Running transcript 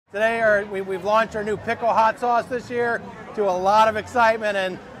Today we've launched our new Pickle hot sauce this year to a lot of excitement,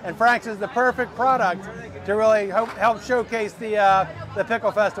 and Frank's is the perfect product to really help showcase the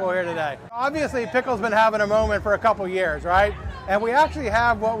Pickle Festival here today. Obviously, Pickle's been having a moment for a couple years, right? And we actually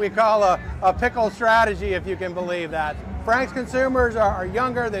have what we call a pickle strategy, if you can believe that. Frank's consumers are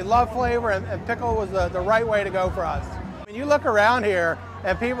younger, they love flavor, and pickle was the right way to go for us. When you look around here,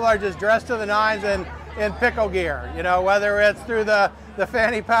 and people are just dressed to the nines in pickle gear, you know, whether it's through the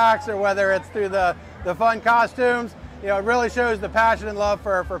fanny packs or whether it's through the fun costumes, you know, it really shows the passion and love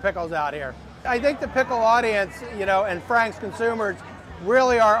for pickles out here. I think the pickle audience, you know, and Frank's consumers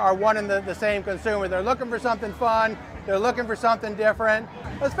really are one and the same consumer. They're looking for something fun, they're looking for something different.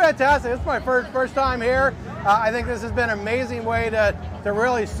 It's fantastic. It's my first time here. I think this has been an amazing way to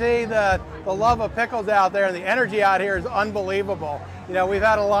really see the love of pickles out there, and the energy out here is unbelievable. You know, we've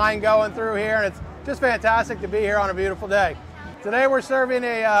had a line going through here, and it's just fantastic to be here on a beautiful day. Today we're serving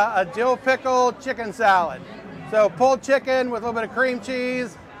a dill pickle chicken salad. So pulled chicken with a little bit of cream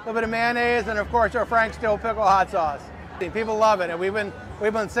cheese, a little bit of mayonnaise, and of course our Frank's dill pickle hot sauce. People love it, and we've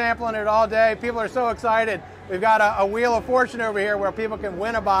been sampling it all day. People are so excited. We've got a Wheel of Fortune over here where people can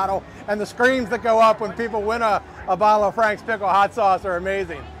win a bottle, and the screams that go up when people win a bottle of Frank's pickle hot sauce are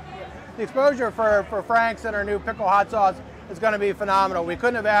amazing. The exposure for Frank's and our new pickle hot sauce is going to be phenomenal. We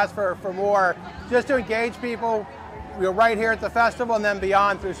couldn't have asked for more, just to engage people, you know, right here at the festival and then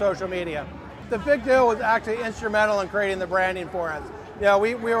beyond through social media. The Big Dill was actually instrumental in creating the branding for us. You know,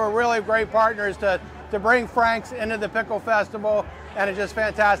 we were really great partners to bring Frank's into the Pickle Festival, and it's just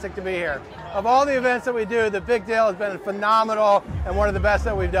fantastic to be here. Of all the events that we do, the Big Dill has been phenomenal and one of the best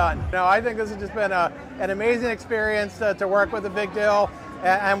that we've done. You know, I think this has just been an amazing experience to work with the Big Dill,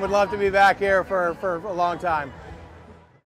 and would love to be back here for a long time.